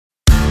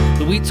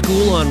The Wheat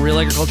School on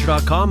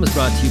RealAgriculture.com is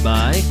brought to you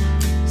by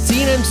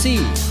CNMC,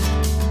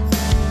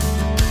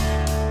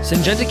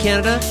 Syngenta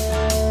Canada,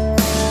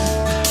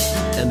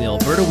 and the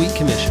Alberta Wheat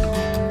Commission.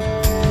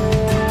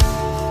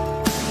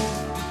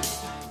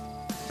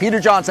 Peter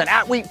Johnson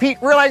at Wheat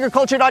Pete,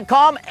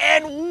 RealAgriculture.com,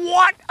 and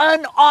what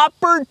an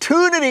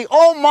opportunity!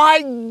 Oh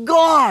my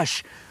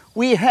gosh!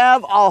 We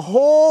have a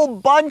whole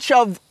bunch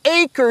of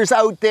acres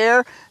out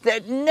there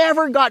that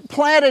never got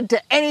planted to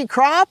any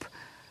crop.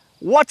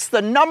 What's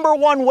the number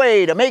one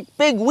way to make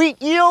big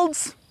wheat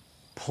yields?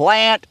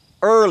 Plant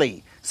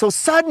early. So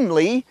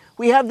suddenly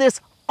we have this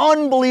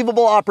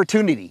unbelievable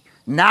opportunity.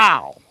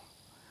 Now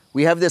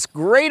we have this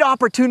great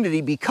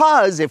opportunity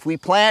because if we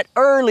plant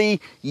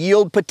early,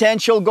 yield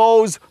potential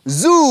goes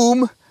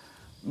zoom.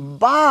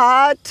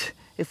 But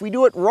if we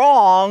do it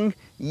wrong,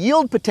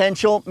 yield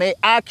potential may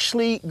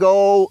actually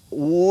go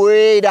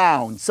way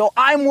down. So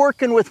I'm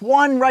working with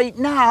one right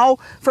now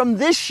from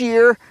this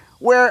year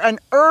where an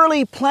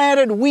early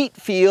planted wheat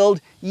field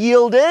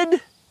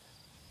yielded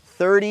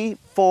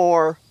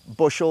 34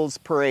 bushels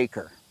per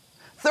acre.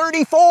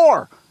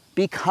 34!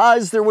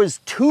 Because there was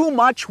too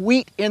much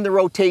wheat in the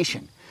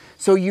rotation.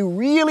 So you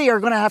really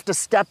are going to have to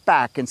step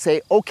back and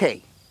say,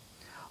 okay,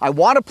 I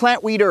want to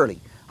plant wheat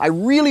early. I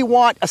really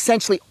want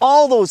essentially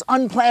all those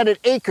unplanted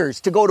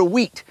acres to go to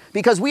wheat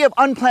because we have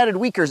unplanted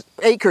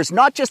acres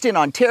not just in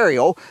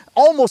Ontario,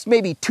 almost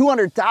maybe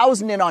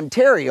 200,000 in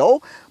Ontario,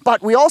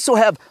 but we also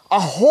have a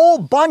whole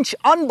bunch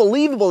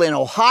unbelievable in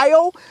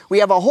Ohio. We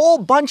have a whole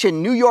bunch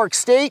in New York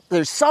State.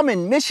 There's some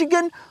in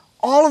Michigan.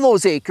 All of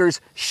those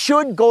acres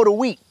should go to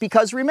wheat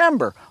because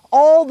remember,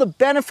 all the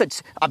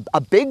benefits,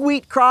 a big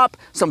wheat crop,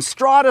 some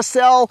straw to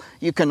sell,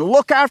 you can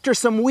look after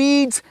some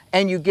weeds,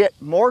 and you get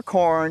more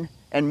corn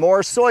and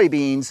more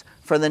soybeans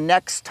for the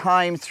next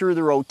time through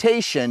the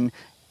rotation.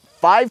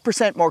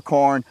 5% more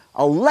corn,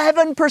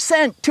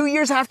 11%, 2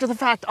 years after the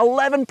fact,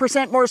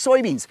 11% more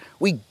soybeans.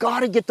 We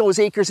gotta get those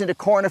acres into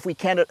corn if we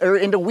can, or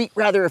into wheat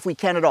rather if we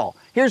can at all.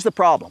 Here's the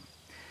problem.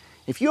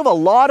 If you have a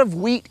lot of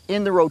wheat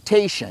in the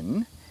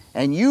rotation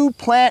and you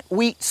plant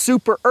wheat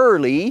super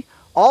early,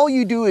 all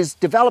you do is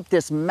develop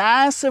this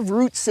massive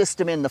root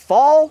system in the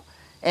fall,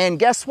 and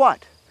guess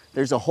what?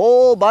 There's a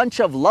whole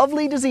bunch of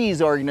lovely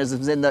disease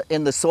organisms in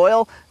the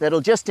soil that'll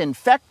just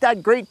infect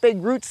that great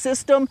big root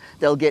system.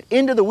 They'll get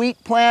into the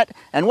wheat plant,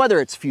 and whether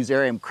it's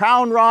Fusarium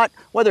crown rot,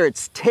 whether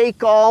it's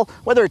take-all,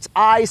 whether it's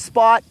eye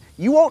spot,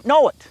 you won't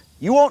know it.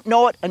 You won't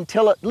know it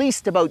until at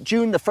least about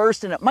June the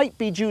 1st, and it might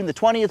be June the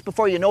 20th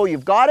before you know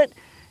you've got it,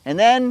 and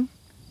then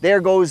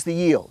there goes the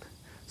yield.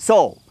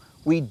 So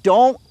we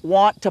don't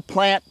want to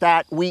plant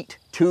that wheat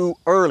too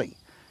early.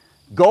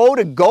 Go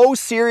to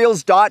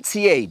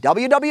gocereals.ca,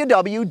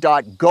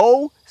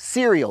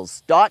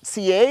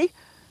 www.gocereals.ca.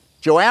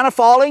 Joanna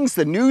Fallings,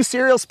 the new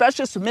cereal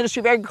specialist of Ministry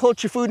of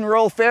Agriculture, Food and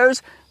Rural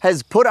Affairs,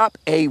 has put up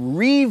a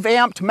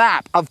revamped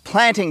map of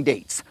planting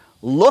dates.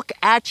 Look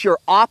at your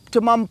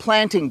optimum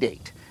planting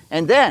date.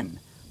 And then,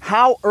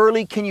 how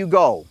early can you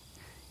go?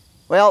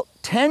 Well,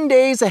 10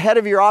 days ahead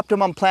of your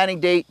optimum planting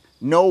date,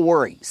 no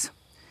worries.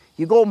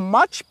 You go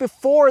much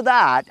before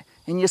that,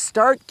 and you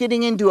start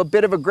getting into a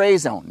bit of a gray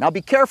zone. Now be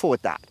careful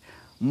with that.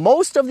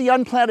 Most of the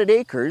unplanted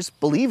acres,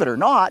 believe it or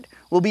not,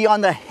 will be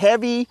on the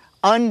heavy,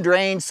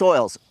 undrained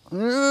soils.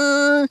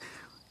 If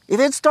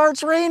it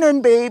starts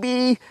raining,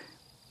 baby,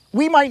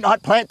 we might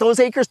not plant those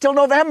acres till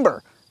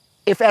November,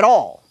 if at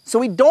all. So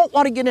we don't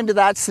want to get into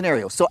that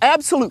scenario. So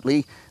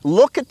absolutely,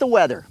 look at the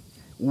weather.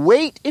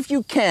 Wait, if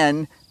you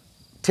can,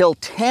 till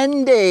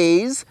 10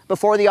 days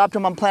before the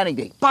optimum planting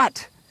date.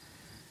 But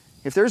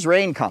if there's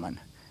rain coming,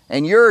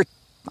 and you're,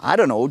 I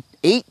don't know,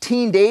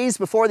 18 days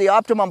before the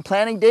optimum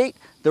planting date,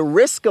 the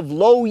risk of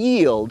low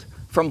yield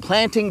from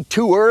planting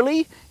too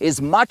early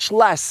is much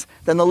less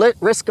than the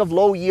risk of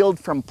low yield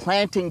from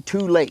planting too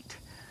late.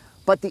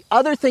 But the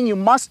other thing you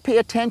must pay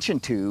attention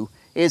to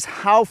is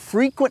how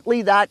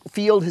frequently that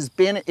field has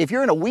been. If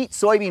you're in a wheat,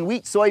 soybean,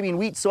 wheat, soybean,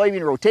 wheat,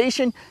 soybean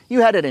rotation,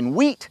 you had it in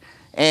wheat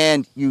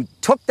and you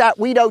took that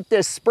wheat out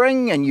this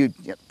spring and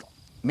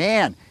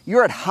man,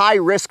 you're at high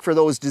risk for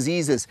those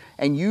diseases,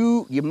 and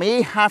you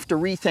may have to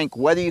rethink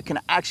whether you can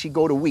actually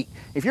go to wheat.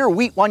 If you're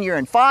wheat 1 year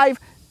and 5,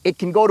 it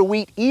can go to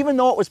wheat even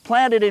though it was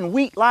planted in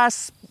wheat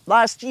last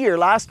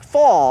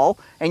fall,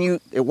 and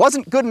it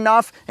wasn't good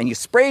enough, and you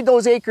sprayed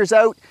those acres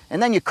out,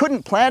 and then you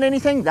couldn't plant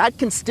anything. That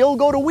can still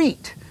go to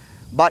wheat,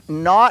 but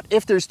not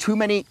if there's too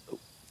many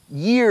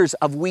years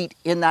of wheat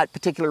in that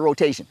particular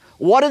rotation.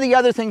 What are the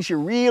other things you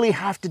really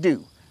have to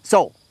do?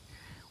 So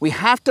we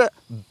have to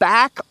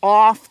back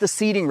off the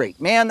seeding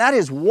rate. Man, that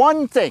is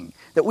one thing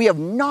that we have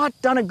not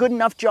done a good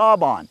enough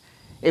job on.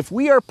 If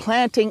we are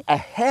planting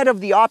ahead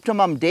of the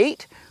optimum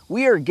date,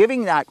 we are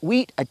giving that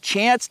wheat a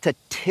chance to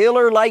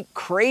tiller like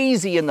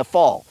crazy in the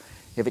fall.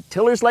 If it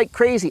tillers like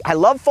crazy, I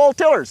love fall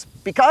tillers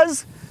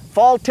because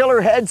fall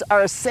tiller heads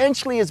are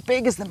essentially as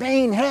big as the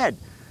main head.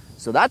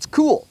 So that's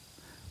cool.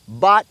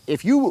 But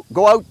if you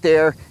go out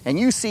there and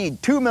you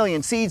seed 2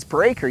 million seeds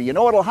per acre, you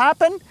know what'll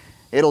happen?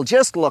 It'll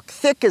just look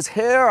thick as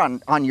hair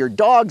on your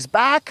dog's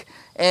back,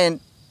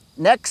 and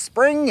next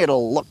spring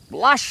it'll look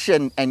lush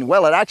and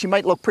well, it actually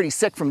might look pretty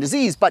sick from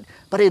disease, but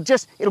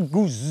it'll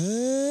go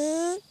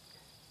zzz,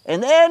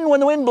 and then when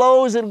the wind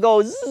blows, it'll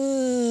go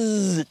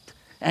zzz,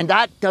 and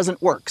that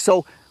doesn't work.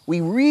 So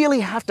we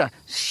really have to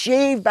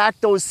shave back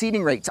those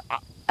seeding rates.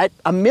 At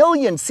 1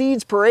 million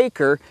seeds per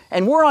acre,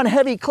 and we're on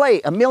heavy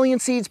clay, 1 million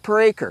seeds per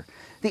acre.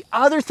 The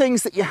other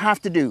things that you have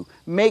to do,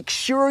 make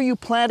sure you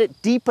plant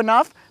it deep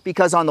enough,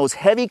 because on those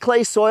heavy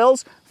clay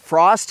soils,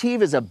 frost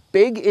heave is a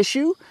big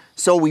issue.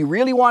 So we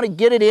really want to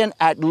get it in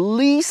at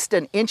least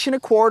 1.25 inches,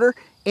 1.5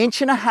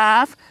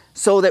 inches,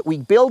 so that we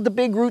build the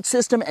big root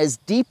system as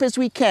deep as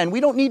we can.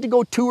 We don't need to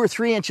go 2 or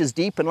 3 inches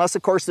deep unless,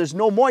 of course, there's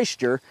no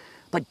moisture,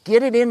 but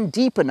get it in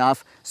deep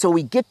enough so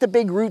we get the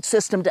big root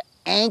system to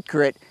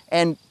anchor it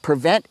and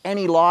prevent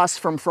any loss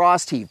from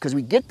frost heave. Because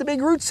we get the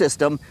big root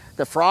system,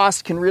 the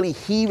frost can really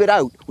heave it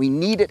out. We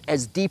need it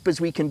as deep as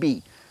we can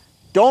be.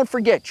 Don't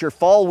forget your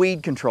fall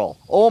weed control.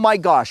 Oh my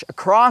gosh,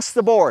 across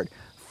the board,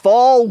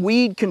 fall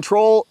weed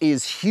control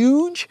is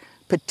huge,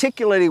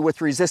 particularly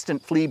with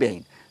resistant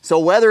fleabane. So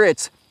whether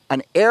it's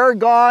an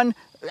Aragon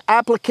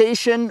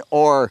application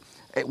or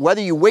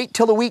whether you wait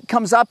till the wheat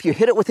comes up, you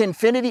hit it with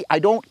Infinity, I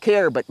don't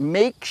care, but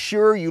make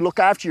sure you look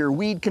after your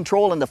weed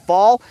control in the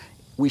fall.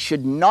 We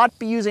should not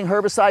be using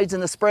herbicides in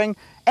the spring.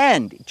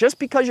 And just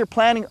because you're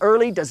planting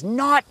early does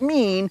not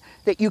mean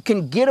that you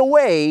can get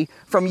away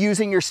from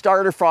using your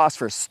starter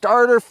phosphorus.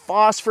 Starter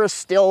phosphorus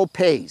still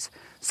pays.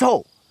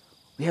 So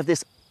we have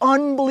this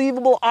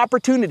unbelievable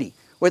opportunity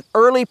with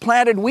early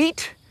planted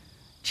wheat.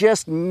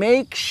 Just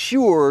make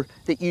sure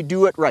that you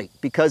do it right,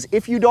 because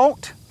if you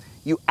don't,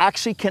 you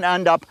actually can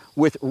end up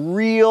with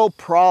real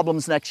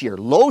problems next year.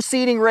 Low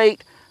seeding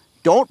rate,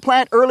 don't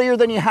plant earlier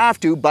than you have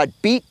to, but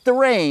beat the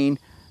rain,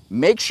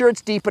 make sure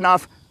it's deep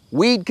enough,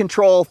 weed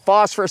control,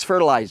 phosphorus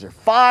fertilizer.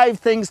 5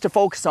 things to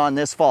focus on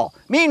this fall.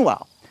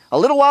 Meanwhile, a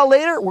little while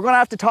later, we're gonna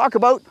have to talk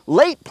about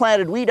late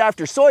planted wheat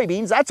after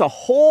soybeans. That's a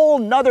whole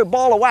nother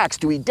ball of wax.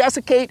 Do we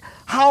desiccate?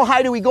 How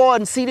high do we go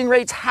on seeding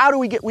rates? How do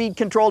we get weed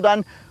control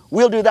done?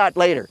 We'll do that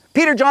later.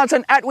 Peter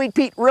Johnson at Wheat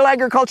Pete,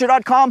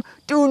 RealAgriculture.com.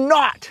 Do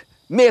not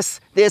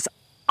miss this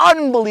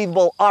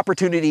unbelievable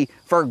opportunity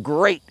for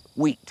great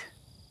wheat.